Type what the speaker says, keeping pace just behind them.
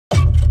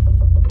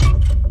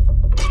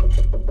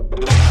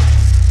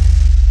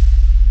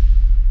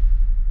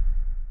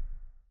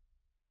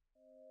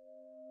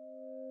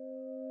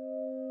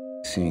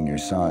your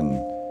son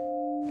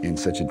in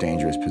such a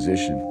dangerous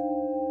position.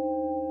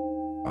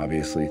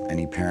 Obviously,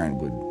 any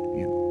parent would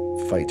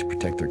fight to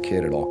protect their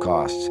kid at all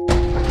costs.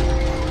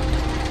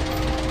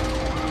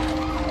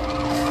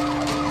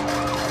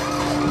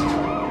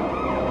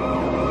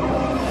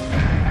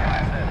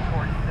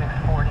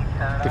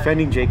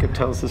 Defending Jacob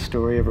tells the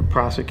story of a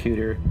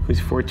prosecutor whose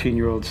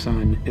 14-year-old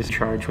son is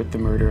charged with the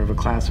murder of a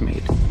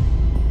classmate.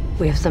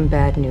 We have some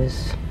bad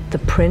news. The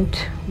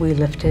print we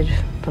lifted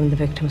from the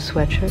victim's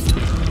sweatshirt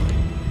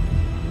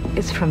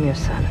is from your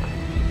son.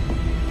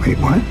 Wait,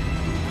 what?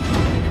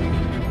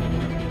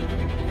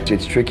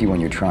 It's tricky when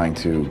you're trying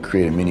to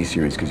create a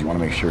miniseries because you want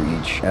to make sure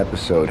each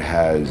episode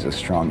has a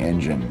strong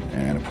engine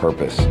and a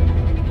purpose.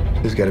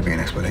 There's got to be an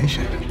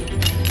explanation.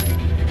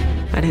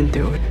 I didn't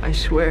do it, I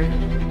swear.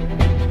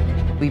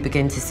 We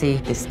begin to see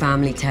this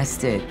family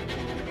tested.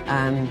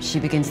 She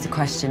begins to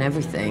question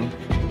everything.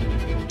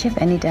 Do you have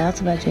any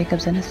doubts about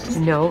Jacob's innocence?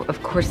 No,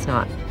 of course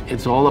not.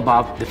 It's all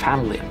about the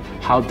family,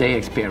 how they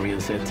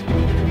experience it.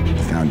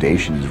 The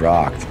foundation is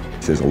rocked.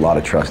 There's a lot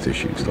of trust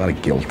issues, a lot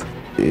of guilt.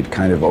 It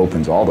kind of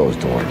opens all those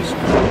doors.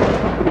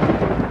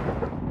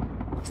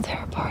 Is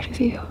there a part of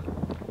you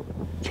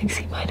that thinks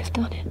he might have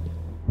done it?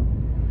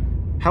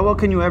 How well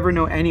can you ever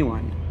know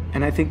anyone?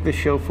 And I think this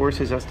show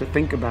forces us to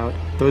think about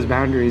those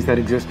boundaries that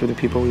exist for the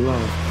people we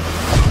love.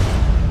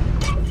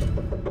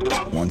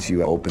 Once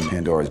you open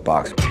Pandora's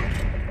box,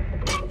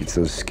 it's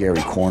those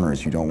scary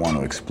corners you don't want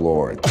to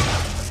explore.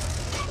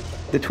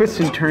 The twists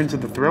and turns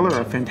of the thriller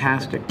are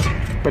fantastic,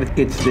 but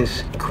it's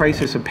this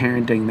crisis of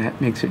parenting that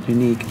makes it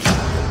unique.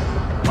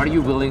 What are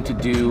you willing to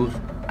do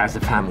as a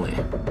family?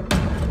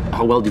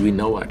 How well do we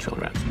know our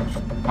children?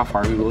 How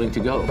far are we willing to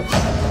go?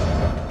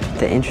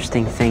 The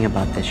interesting thing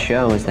about this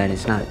show is that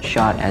it's not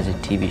shot as a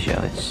TV show.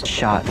 It's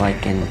shot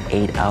like an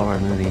 8-hour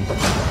movie.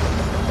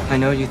 I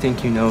know you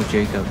think you know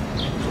Jacob,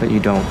 but you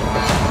don't.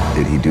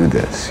 Did he do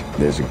this?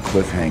 There's a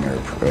cliffhanger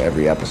for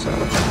every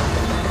episode.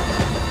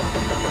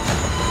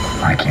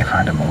 I can't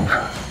find a move.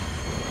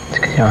 It's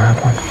because you don't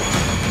have one.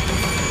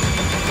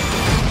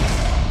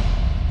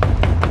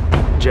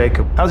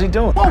 Jacob, how's he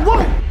doing? Whoa,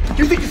 what?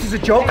 You think this is a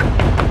joke?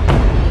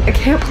 I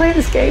can't play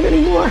this game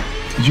anymore.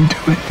 Did you do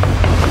it?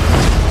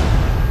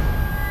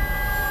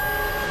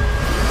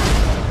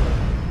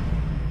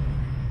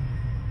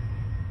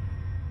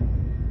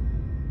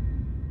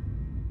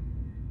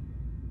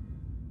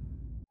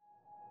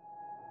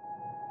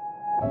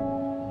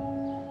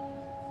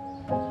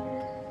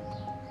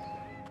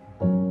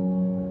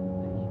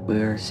 We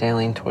were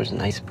sailing towards an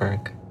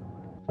iceberg.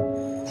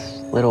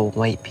 This little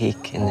white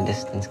peak in the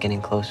distance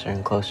getting closer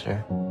and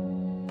closer.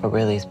 But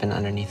really, it's been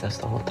underneath us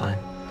the whole time.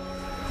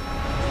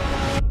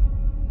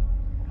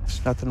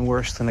 It's nothing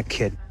worse than a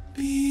kid.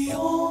 We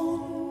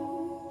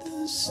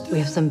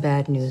have some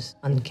bad news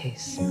on the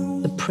case.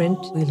 The print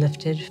we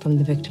lifted from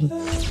the victim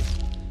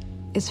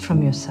is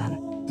from your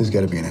son. There's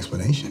got to be an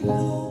explanation.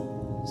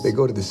 They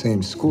go to the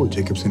same school.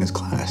 Jacob's in his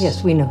class.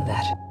 Yes, we know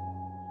that.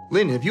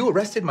 Lynn, have you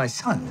arrested my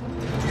son?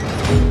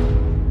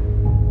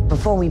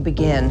 Before we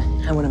begin,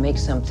 I want to make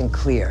something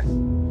clear.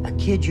 A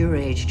kid your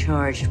age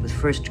charged with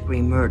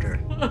first-degree murder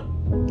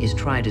is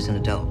tried as an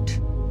adult.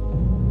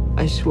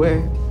 I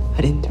swear,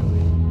 I didn't do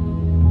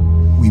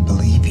it. We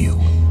believe you.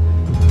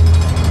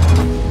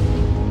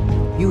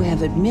 You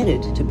have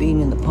admitted to being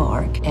in the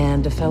park,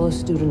 and a fellow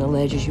student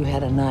alleges you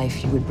had a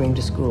knife you would bring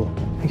to school.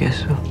 I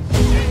guess so.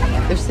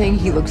 They're saying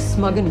he looks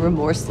smug and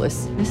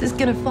remorseless. This is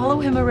gonna follow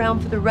him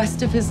around for the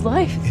rest of his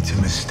life. It's a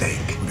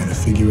mistake. We're gonna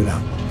figure it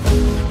out.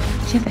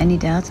 Do you have any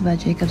doubts about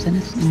Jacob's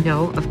innocence?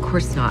 No, of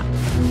course not.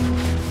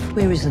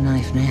 Where is the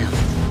knife now?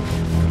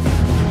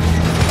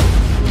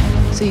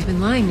 So you've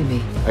been lying to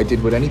me. I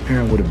did what any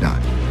parent would have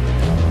done.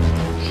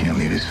 Can't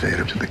leave his fate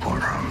up to the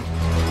courtroom.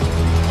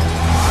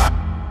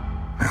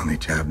 My only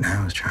job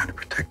now is trying to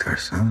protect our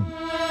son.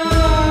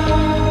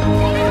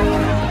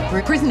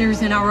 We're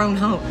prisoners in our own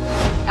home,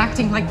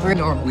 acting like we're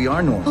normal. We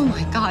are normal. Oh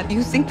my God, do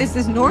you think this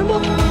is normal?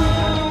 We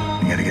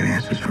gotta get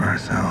answers for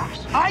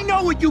ourselves. I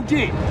know what you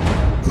did!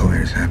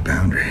 Lawyers have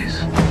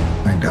boundaries.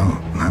 I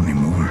don't, not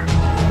anymore.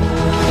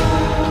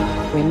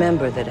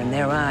 Remember that in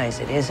their eyes,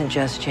 it isn't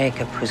just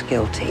Jacob who's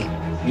guilty.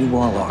 You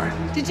all are.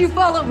 Did you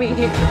follow me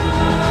here?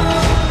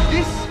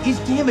 This is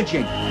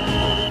damaging.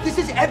 This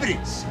is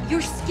evidence.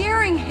 You're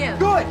scaring him.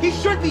 Good. He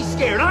should be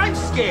scared. I'm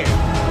scared.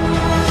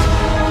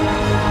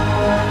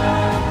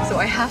 So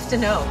I have to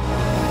know.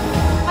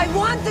 I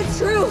want the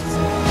truth.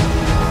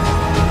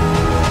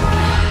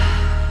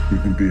 You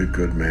can be a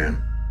good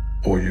man,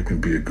 or you can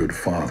be a good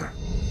father.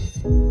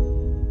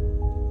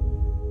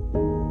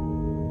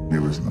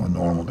 There was no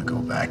normal to go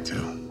back to.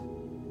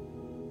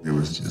 There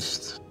was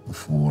just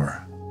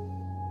before